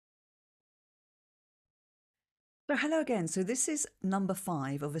So hello again. So this is number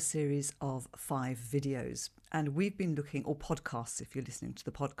 5 of a series of 5 videos. And we've been looking, or podcasts if you're listening to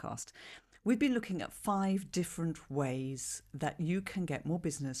the podcast, we've been looking at 5 different ways that you can get more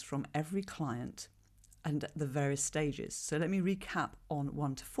business from every client and at the various stages. So let me recap on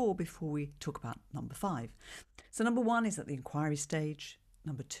 1 to 4 before we talk about number 5. So number 1 is at the inquiry stage.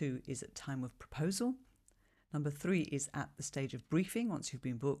 Number 2 is at time of proposal. Number 3 is at the stage of briefing once you've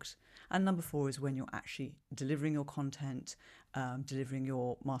been booked. And number 4 is when you're actually delivering your content, delivering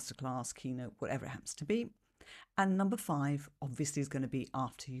your masterclass, keynote, whatever it happens to be. And number 5 obviously is going to be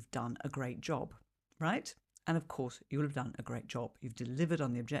after you've done a great job, right? And of course, you will have done a great job. You've delivered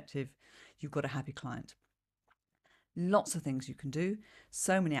on the objective. You've got a happy client. Lots of things you can do.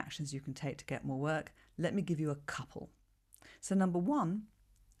 So many actions you can take to get more work. Let me give you a couple. So number 1,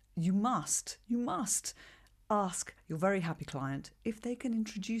 you must ask your very happy client if they can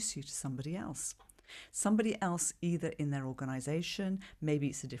introduce you to somebody else. Somebody else either in their organization, maybe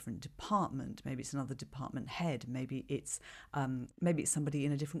it's a different department, maybe it's another department head, maybe it's somebody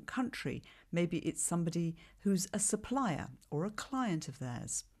in a different country, maybe it's somebody who's a supplier or a client of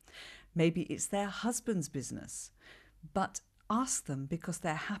theirs. Maybe it's their husband's business, but ask them because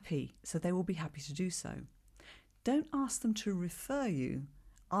they're happy, so they will be happy to do so. Don't ask them to refer you,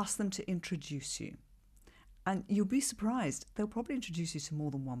 ask them to introduce you. And you'll be surprised, they'll probably introduce you to more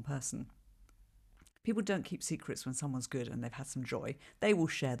than one person. People don't keep secrets when someone's good and they've had some joy. They will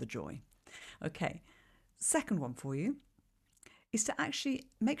share the joy. Okay, second one for you is to actually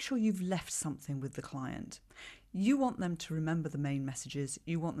make sure you've left something with the client. You want them to remember the main messages.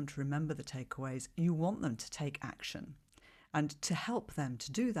 You want them to remember the takeaways. You want them to take action. And to help them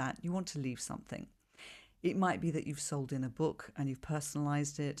to do that, you want to leave something. It might be that you've sold in a book and you've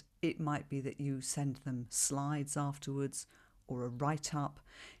personalized it. It might be that you send them slides afterwards or a write-up.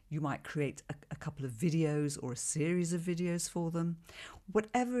 You might create a couple of videos or a series of videos for them.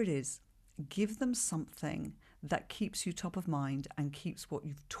 Whatever it is, give them something that keeps you top of mind and keeps what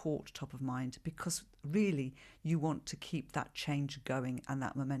you've taught top of mind, because really you want to keep that change going and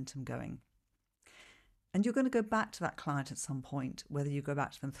that momentum going. And you're going to go back to that client at some point, whether you go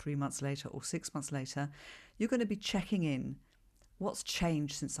back to them 3 months later or 6 months later. You're going to be checking in. What's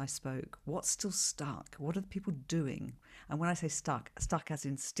changed since I spoke? What's still stuck? What are the people doing? And when I say stuck as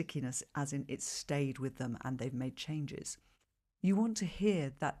in stickiness, as in it's stayed with them and they've made changes. You want to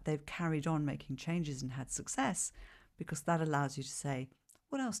hear that they've carried on making changes and had success, because that allows you to say,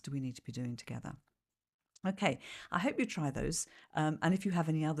 what else do we need to be doing together? Okay, I hope you try those. And if you have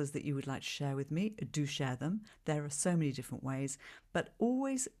any others that you would like to share with me, do share them. There are so many different ways, but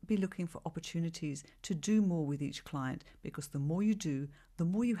always be looking for opportunities to do more with each client, because the more you do, the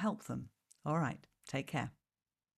more you help them. All right, take care.